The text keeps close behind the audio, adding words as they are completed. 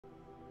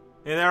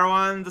Hey there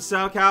everyone, the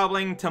Cell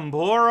Cowbling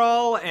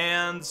Temporal,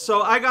 and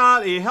so I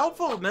got a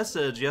helpful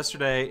message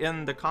yesterday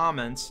in the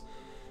comments.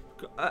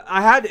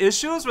 I had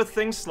issues with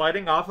things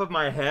sliding off of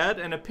my head,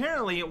 and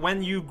apparently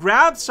when you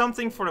grab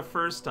something for the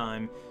first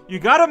time, you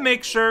gotta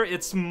make sure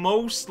it's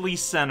mostly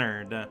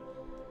centered.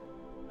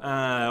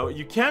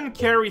 You can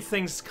carry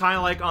things kind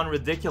of like on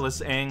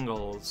ridiculous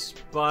angles,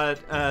 but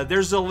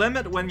there's a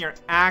limit when you're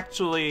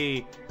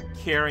actually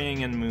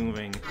carrying and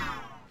moving.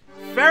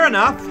 Fair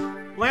enough!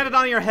 Landed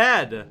on your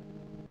head!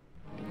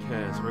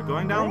 Okay, so we're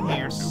going down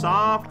here.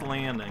 Soft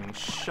landing.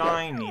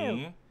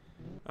 Shiny.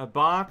 A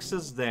box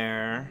is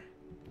there.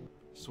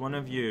 There's one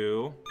of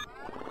you.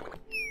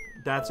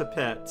 That's a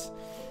pit.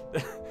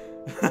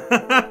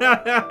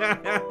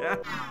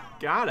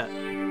 Got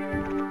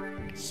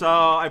it. So,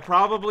 I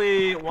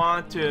probably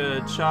want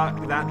to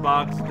chuck that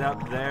box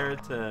up there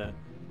to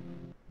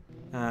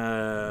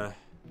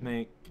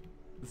make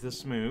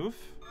this move.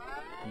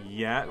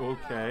 Yeah,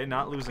 okay.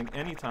 Not losing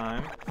any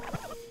time.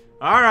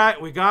 Alright,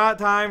 we got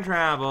time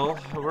travel.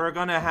 We're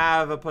gonna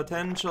have a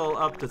potential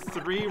up to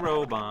 3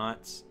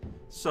 robots.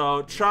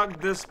 So, chuck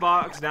this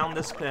box down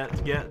this pit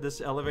to get this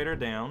elevator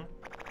down.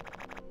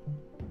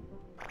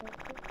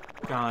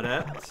 Got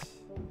it.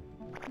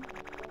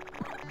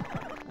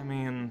 I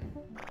mean,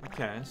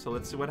 okay, so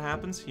let's see what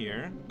happens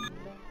here.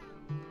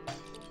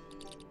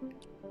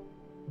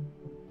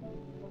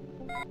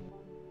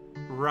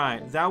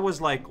 Right, that was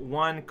like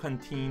one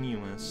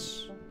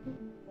continuous.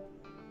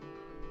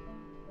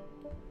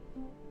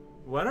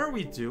 What are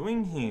we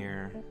doing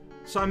here?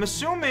 So I'm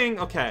assuming,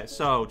 okay,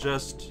 so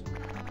just,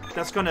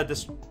 that's gonna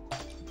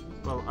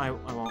well, I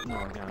won't know,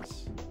 I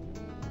guess.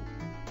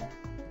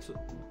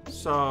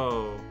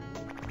 So,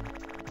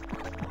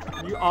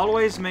 you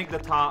always make the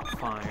top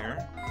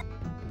fire.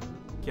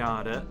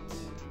 Got it.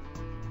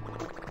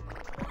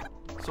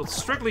 So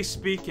strictly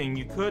speaking,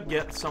 you could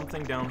get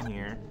something down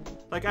here.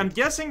 Like, I'm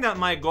guessing that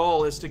my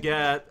goal is to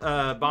get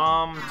a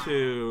bomb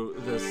to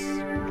this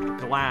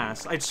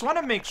glass. I just want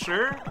to make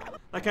sure.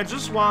 Like, I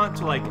just want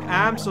to, like,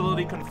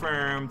 absolutely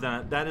confirm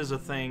that that is a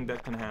thing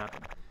that can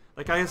happen.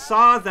 Like, I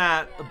saw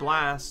that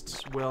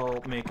blasts will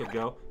make it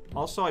go.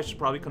 Also, I should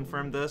probably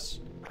confirm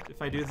this.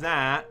 If I do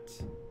that,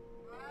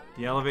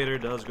 the elevator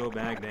does go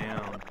back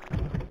down.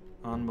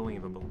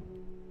 Unbelievable.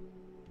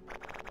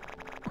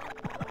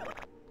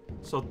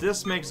 So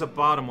this makes the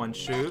bottom one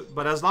shoot,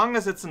 but as long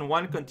as it's in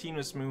one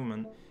continuous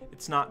movement,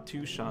 it's not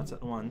 2 shots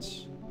at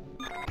once.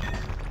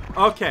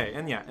 Okay,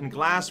 and yeah, and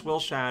glass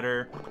will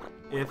shatter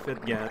if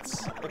it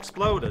gets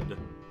exploded.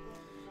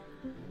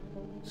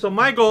 So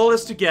my goal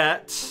is to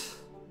get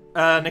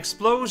an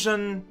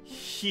explosion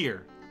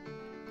here.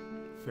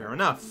 Fair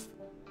enough.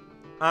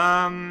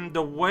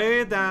 The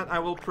way that I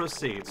will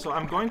proceed. So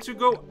I'm going to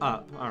go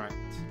up. Alright.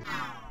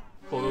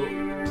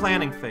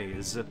 Planning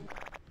phase.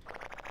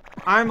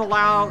 I'm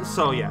allowed,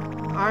 so yeah,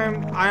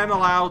 I am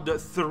allowed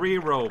 3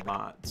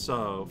 robots.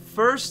 So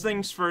first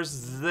things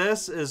first,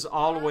 this is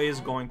always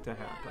going to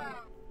happen.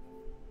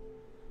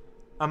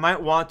 I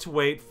might want to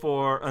wait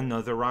for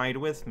another ride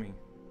with me.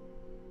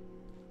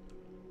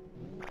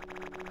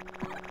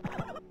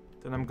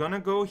 Then I'm gonna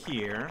go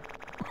here.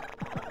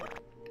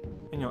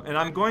 And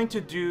I'm going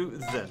to do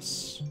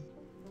this.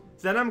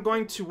 Then I'm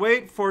going to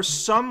wait for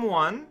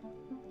someone,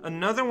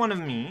 another one of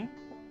me,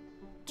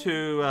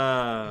 to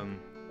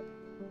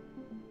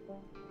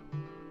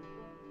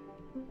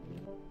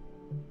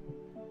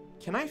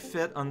can I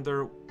fit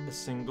under a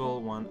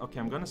single one? Okay,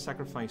 I'm gonna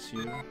sacrifice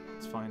you.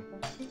 It's fine.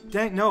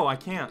 Dang, no, I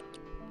can't.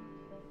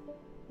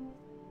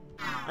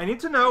 I need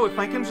to know if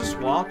I can just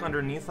walk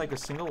underneath like a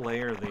single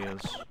layer of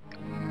these.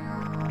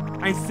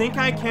 I think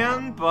I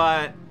can,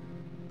 but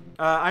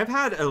I've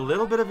had a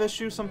little bit of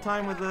issue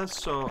sometime with this,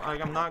 so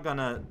I'm not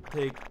gonna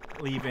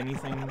leave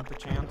anything to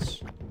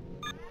chance.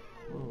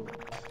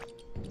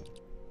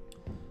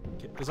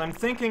 Okay, because I'm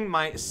thinking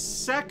my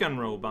second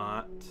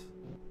robot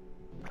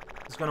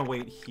is gonna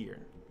wait here.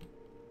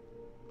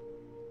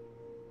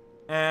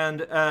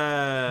 And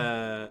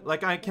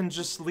like I can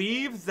just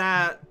leave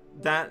that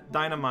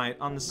dynamite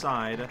on the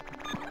side.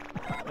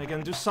 I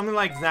can do something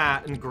like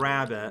that and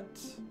grab it.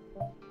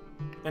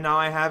 And now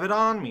I have it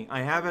on me.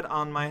 I have it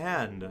on my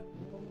head.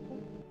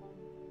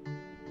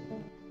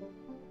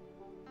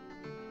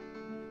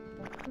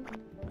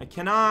 I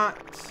cannot.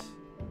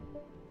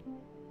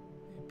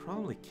 I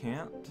probably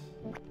can't.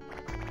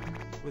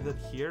 With it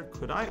here,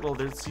 could I? Well,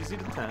 it's easy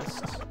to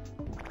test.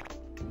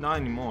 Not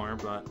anymore,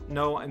 but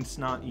no, it's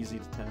not easy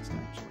to test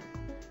actually.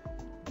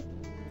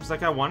 It's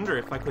like I wonder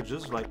if I could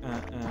just like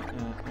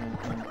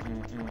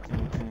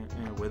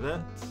with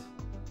it.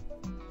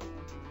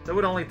 That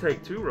would only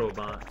take 2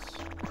 robots.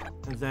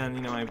 And then,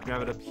 you know, I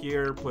grab it up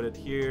here, put it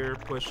here,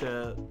 push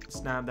it,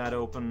 snap that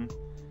open.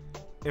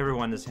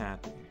 Everyone is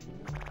happy.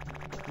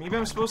 Maybe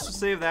I'm supposed to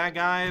save that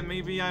guy,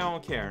 maybe I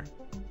don't care.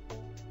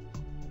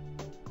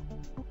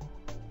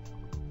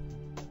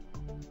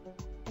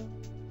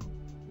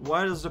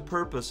 What is the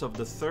purpose of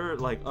the third,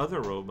 like,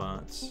 other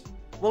robots?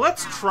 Well,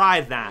 let's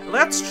try that.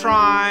 Let's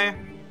try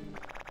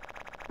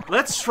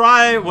Let's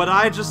try what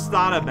I just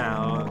thought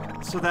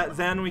about, so that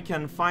then we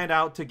can find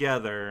out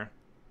together.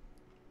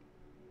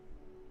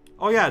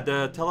 Oh yeah,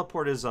 the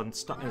teleport is on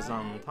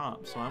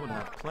top, so I would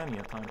have plenty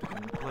of time to get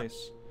in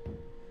place.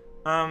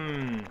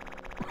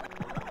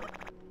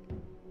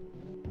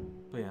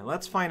 But yeah,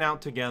 let's find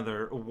out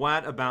together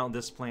what about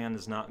this plan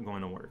is not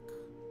going to work.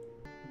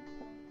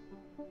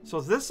 So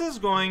this is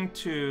going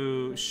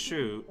to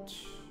shoot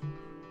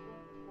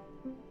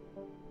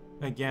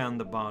again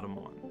the bottom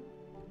one.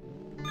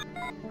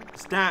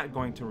 Is that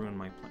going to ruin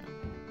my plan?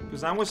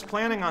 Because I was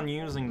planning on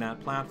using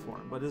that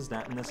platform, but is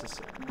that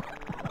necessary?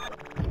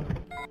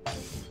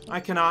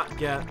 I cannot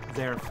get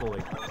there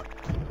fully.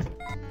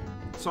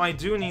 So I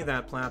do need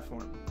that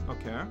platform.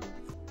 Okay.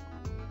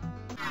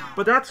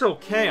 But that's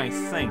okay, I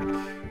think.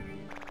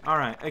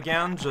 Alright,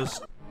 again,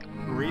 just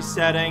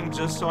resetting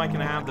just so I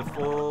can have the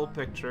full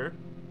picture.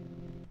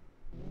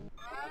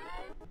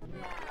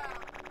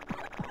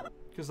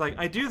 Because, like,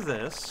 I do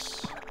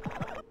this.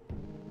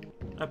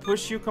 I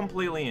push you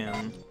completely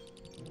in.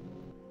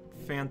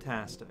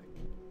 Fantastic.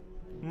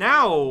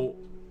 Now,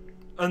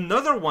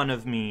 another one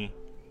of me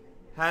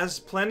has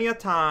plenty of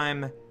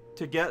time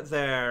to get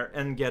there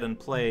and get in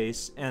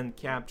place and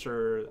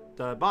capture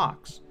the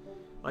box.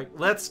 Like,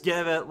 let's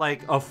give it,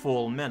 like, a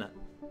full minute.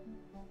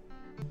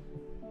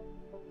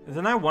 And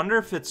then I wonder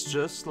if it's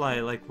just,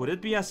 like, would it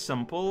be as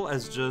simple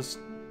as just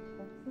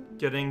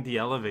getting the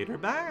elevator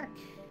back?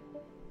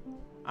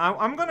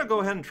 I'm gonna go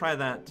ahead and try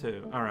that,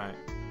 too. Alright.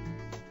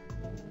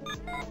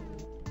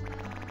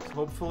 So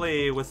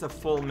hopefully, with a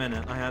full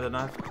minute, I had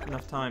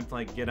enough time to,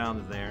 like, get out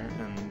of there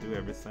and do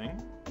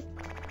everything.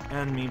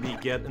 And maybe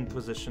get in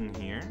position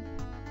here.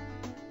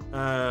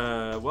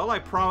 Well, I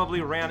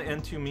probably ran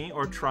into me,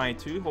 or tried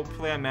to.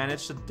 Hopefully I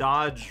managed to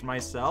dodge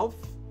myself.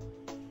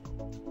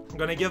 I'm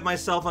gonna give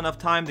myself enough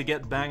time to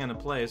get bang into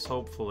place,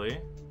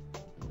 hopefully.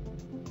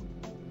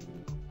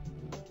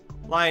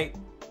 Like,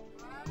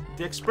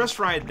 the express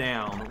ride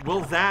down,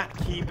 will that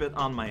keep it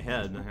on my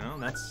head? You know,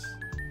 that's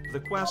the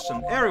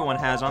question everyone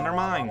has on their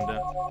mind.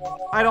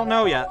 I don't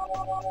know yet.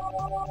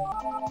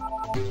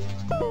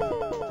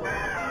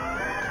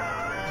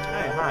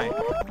 Hey, hi.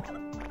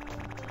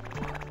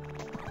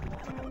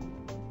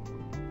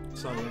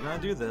 So we're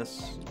gonna do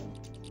this.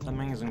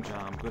 Amazing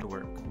job, good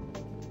work.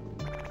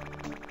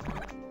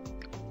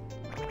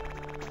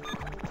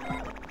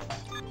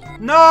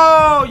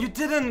 No! You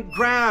didn't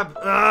grab!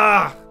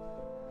 Ugh!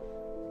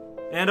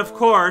 And of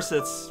course,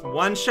 it's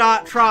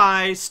one-shot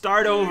try,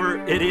 start over,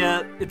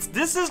 idiot.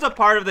 This is the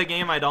part of the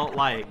game I don't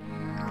like.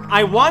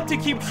 I want to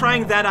keep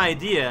trying that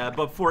idea,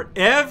 but for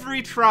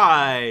every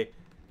try,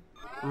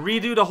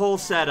 redo the whole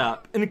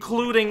setup,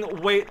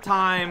 including wait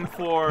time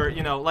for,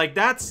 you know, like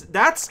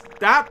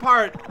that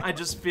part I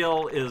just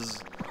feel is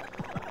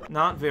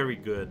not very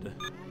good.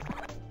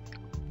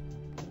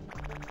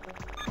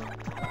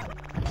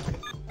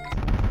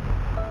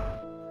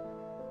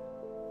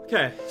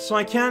 Okay, so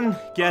I can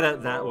get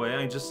it that way.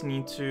 I just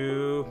need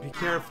to be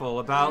careful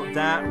about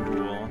that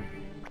rule.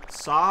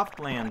 Soft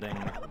landing.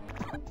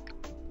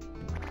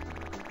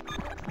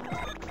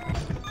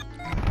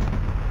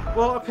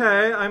 Well,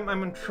 okay,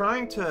 I'm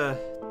trying to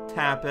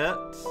tap it.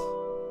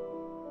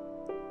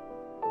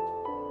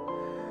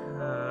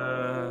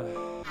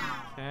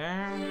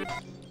 Okay.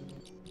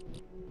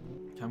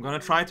 I'm gonna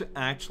try to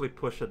actually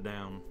push it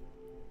down.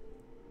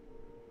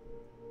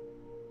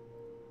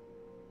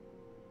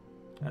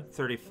 At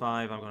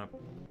 35, I'm gonna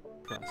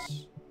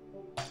press.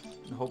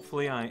 And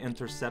hopefully I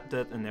intercept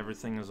it and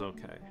everything is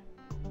okay.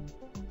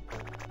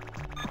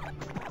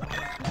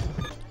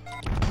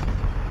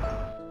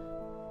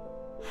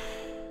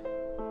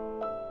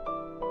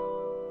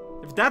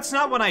 If that's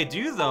not what I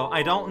do, though,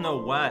 I don't know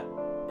what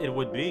it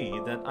would be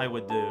that I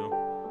would do.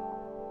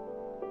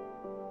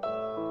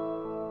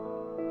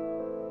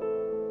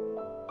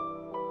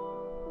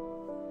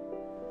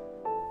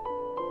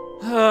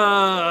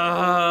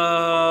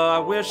 I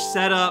wish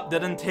setup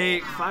didn't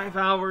take 5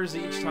 hours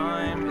each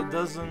time. It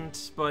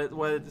doesn't, but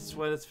it's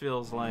what it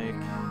feels like.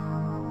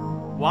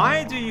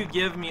 Why do you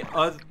give me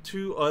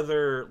two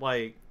other,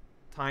 like,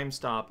 time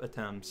stop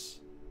attempts?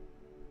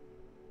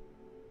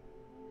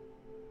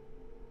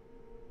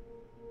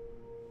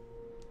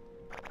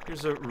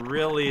 Here's a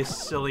really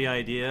silly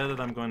idea that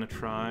I'm going to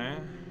try.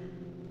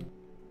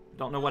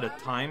 Don't know what a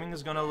timing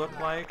is going to look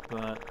like,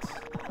 but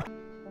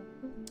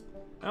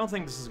I don't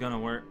think this is going to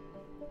work.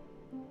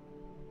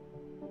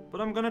 But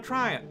I'm gonna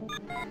try it.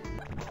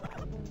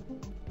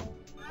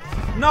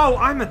 No,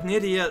 I'm an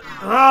idiot.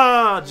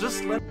 Ah,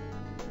 just let.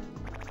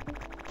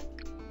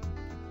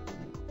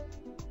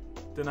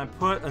 Then I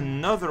put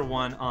another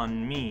one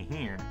on me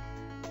here.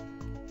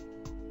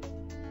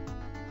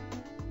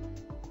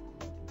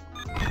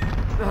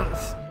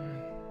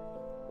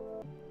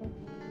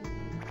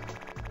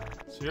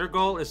 So your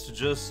goal is to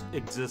just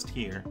exist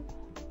here.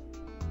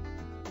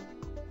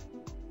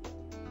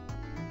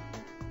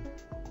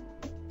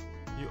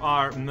 You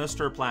are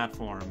Mr.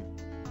 Platform.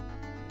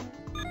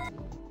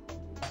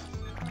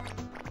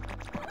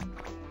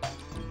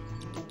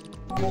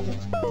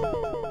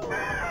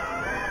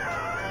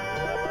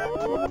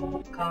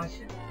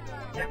 Caution.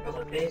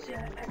 Temporal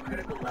aphasia at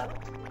critical level.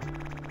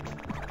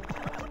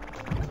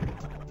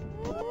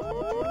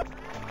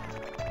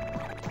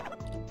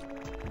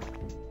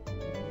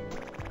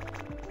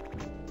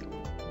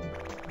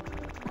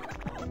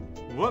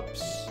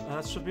 Whoops.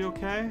 That should be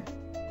okay.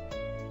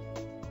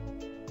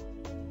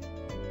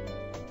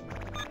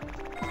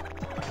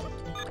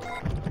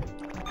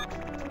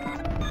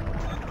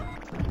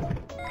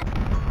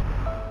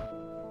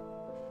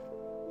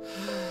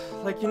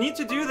 Like, you need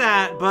to do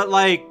that, but,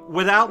 like,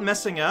 without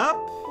messing up?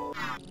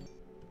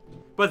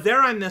 But there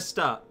I messed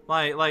up.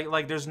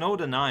 Like, there's no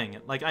denying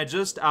it. Like, I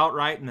just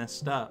outright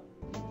messed up.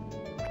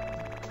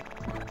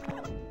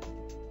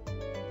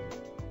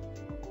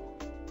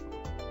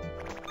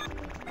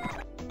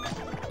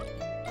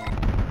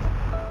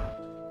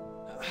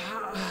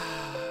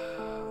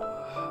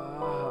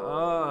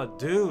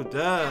 Dude,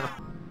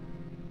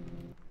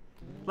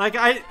 like,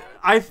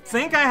 I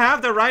think I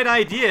have the right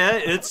idea.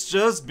 It's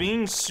just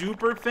being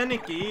super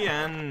finicky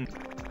and...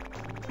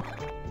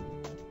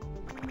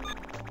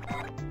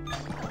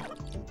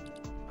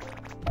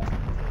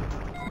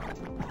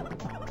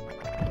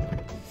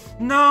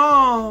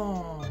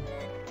 No!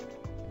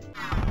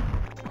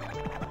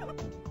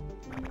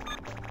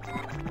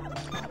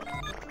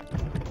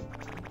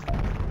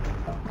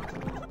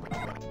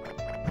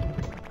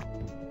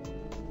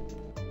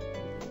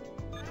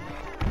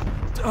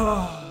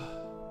 Oh.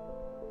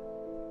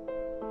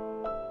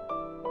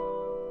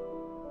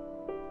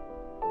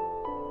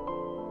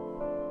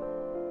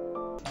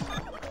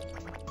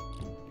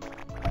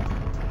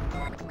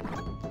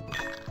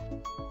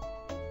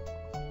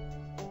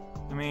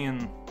 I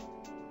mean,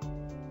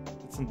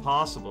 it's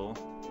impossible.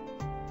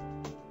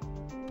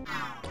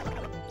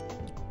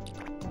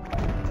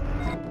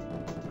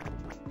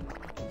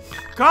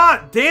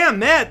 God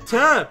damn it!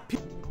 Well,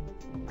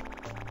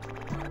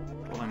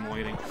 I'm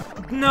waiting.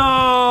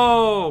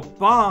 No!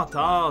 But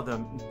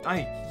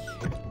I.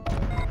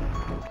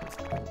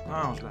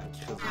 Oh, je la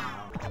crise.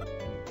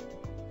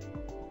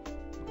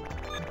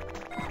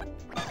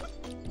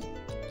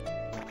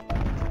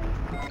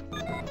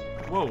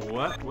 Whoa,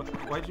 what?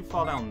 Why'd you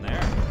fall down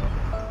there?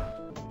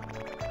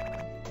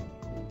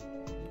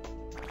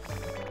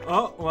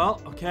 Oh,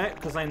 well, okay,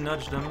 because I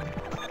nudged him.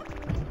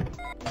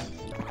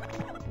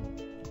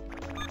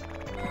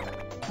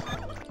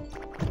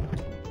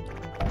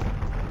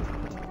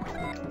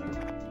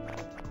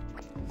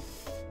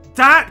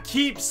 That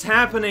keeps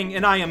happening,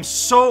 and I am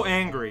so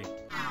angry.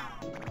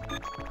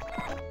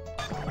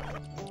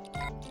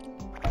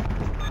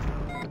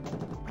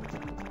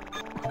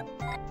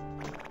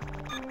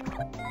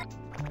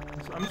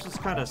 So I'm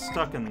just kind of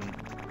stuck in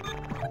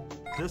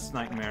this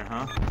nightmare,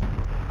 huh?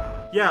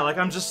 Yeah, like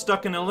I'm just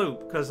stuck in a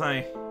loop, because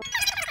I...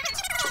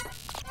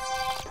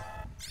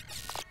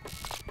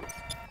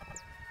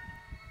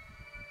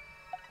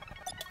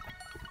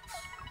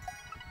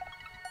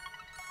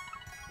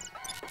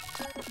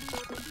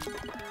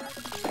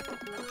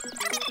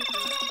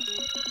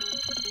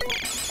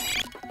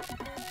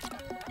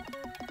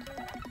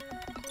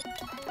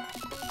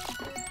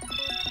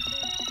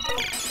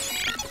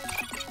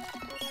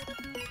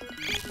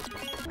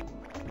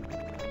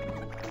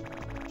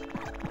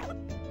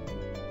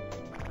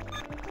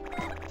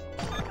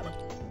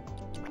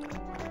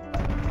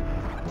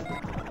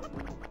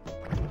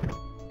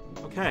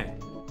 Okay.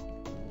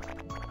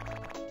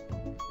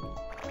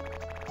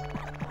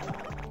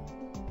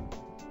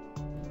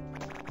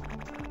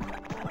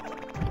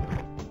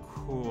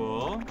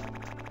 Cool.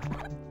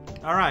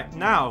 Alright,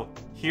 now,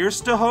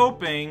 here's to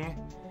hoping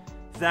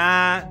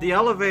that the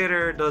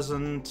elevator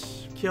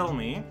doesn't kill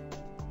me.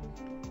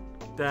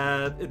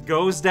 That it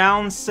goes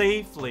down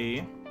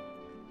safely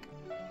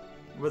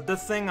with the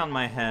thing on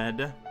my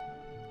head.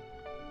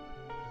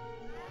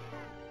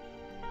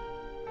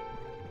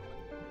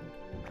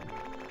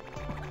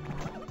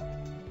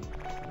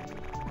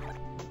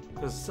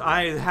 Because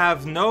I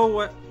have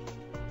no...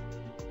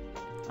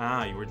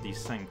 Ah, you were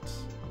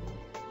desynced.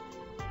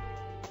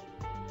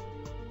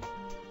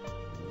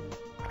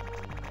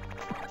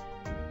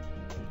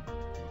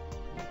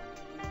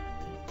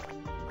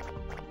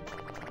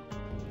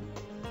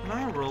 Can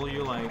I roll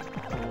you, like,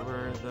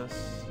 over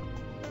this?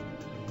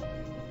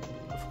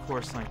 Of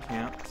course I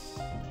can't.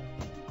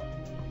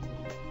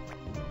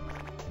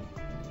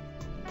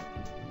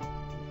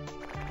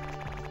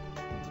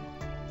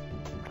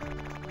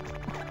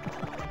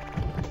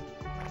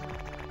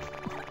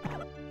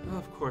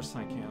 Of course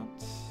I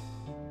can't.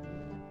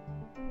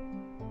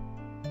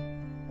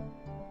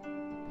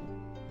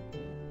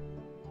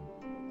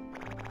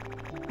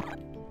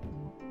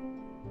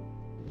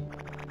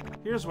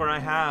 Here's where I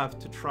have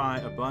to try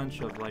a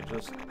bunch of, like,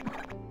 just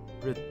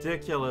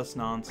ridiculous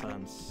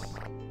nonsense.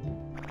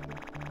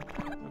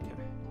 Okay.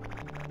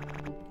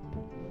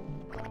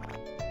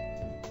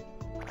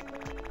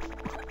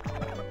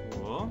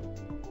 Cool.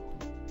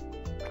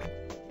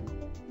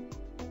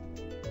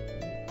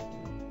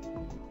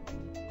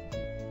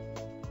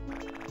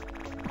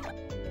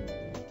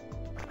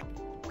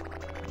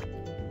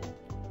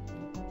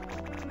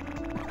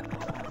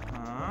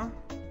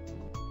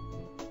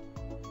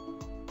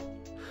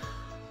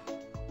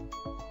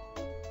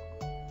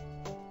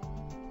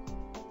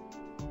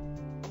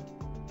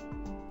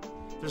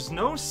 There's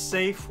no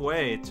safe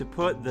way to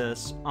put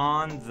this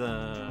on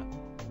the...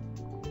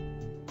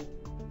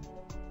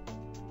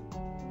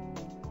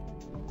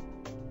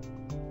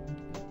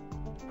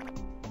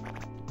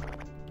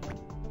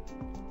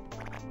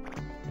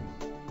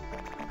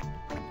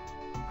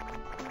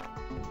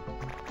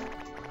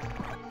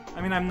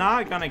 I mean, I'm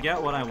not gonna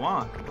get what I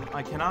want.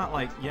 I cannot,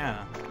 like,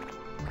 yeah.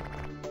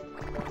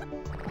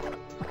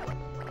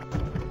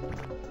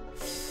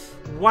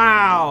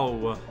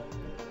 Wow!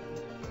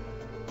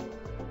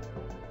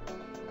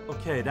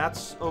 Okay,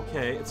 that's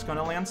okay. It's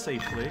gonna land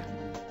safely.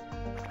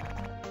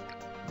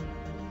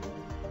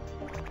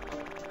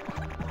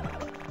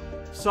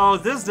 So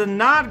this did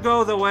not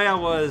go the way I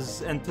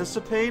was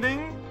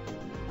anticipating.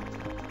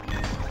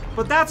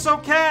 But that's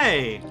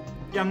okay!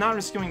 Yeah, I'm not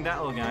rescuing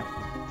that little guy.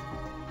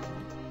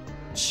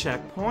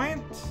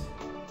 Checkpoint?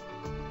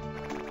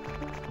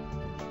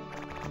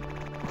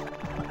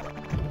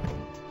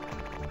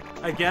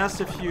 I guess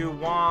if you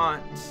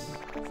want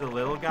the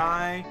little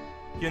guy,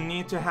 you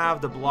need to have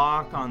the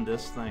block on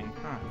this thing.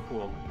 Huh,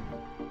 cool.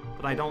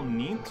 But I don't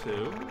need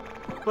to.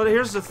 But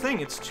here's the thing,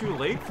 it's too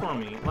late for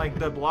me. Like,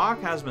 the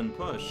block has been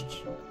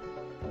pushed.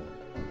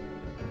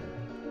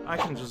 I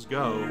can just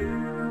go.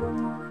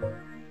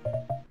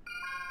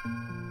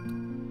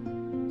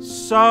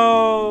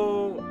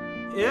 So,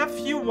 if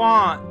you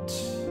want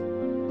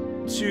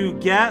to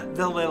get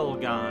the little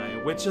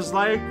guy, which is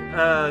like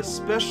a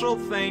special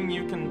thing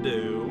you can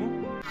do.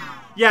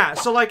 Yeah,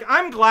 so like,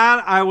 I'm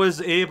glad I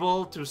was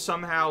able to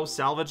somehow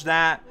salvage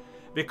that,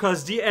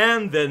 because the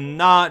end did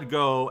not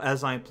go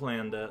as I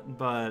planned it,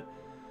 but...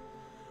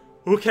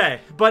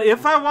 Okay, but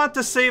if I want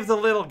to save the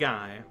little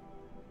guy,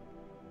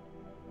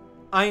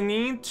 I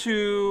need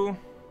to...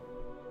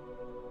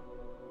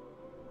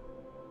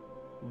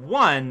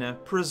 1,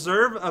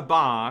 preserve a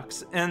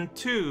box, and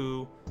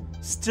 2,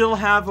 still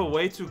have a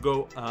way to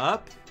go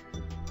up.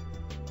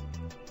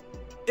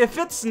 If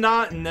it's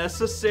not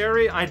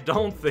necessary, I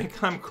don't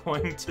think I'm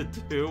going to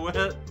do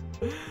it.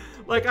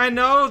 Like, I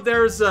know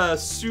there's a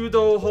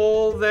pseudo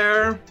hole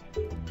there,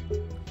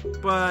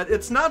 but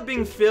it's not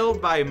being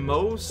filled by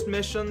most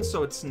missions,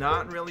 so it's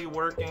not really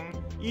working.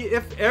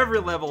 If every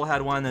level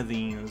had one of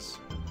these,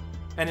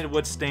 and it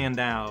would stand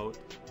out,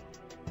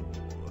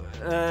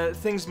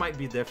 things might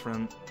be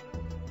different.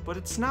 But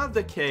it's not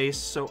the case,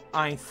 so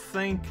I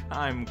think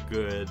I'm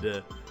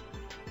good.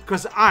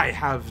 Because I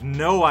have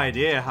no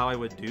idea how I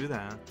would do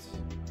that.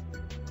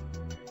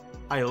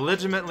 I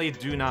legitimately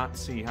do not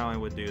see how I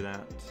would do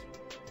that.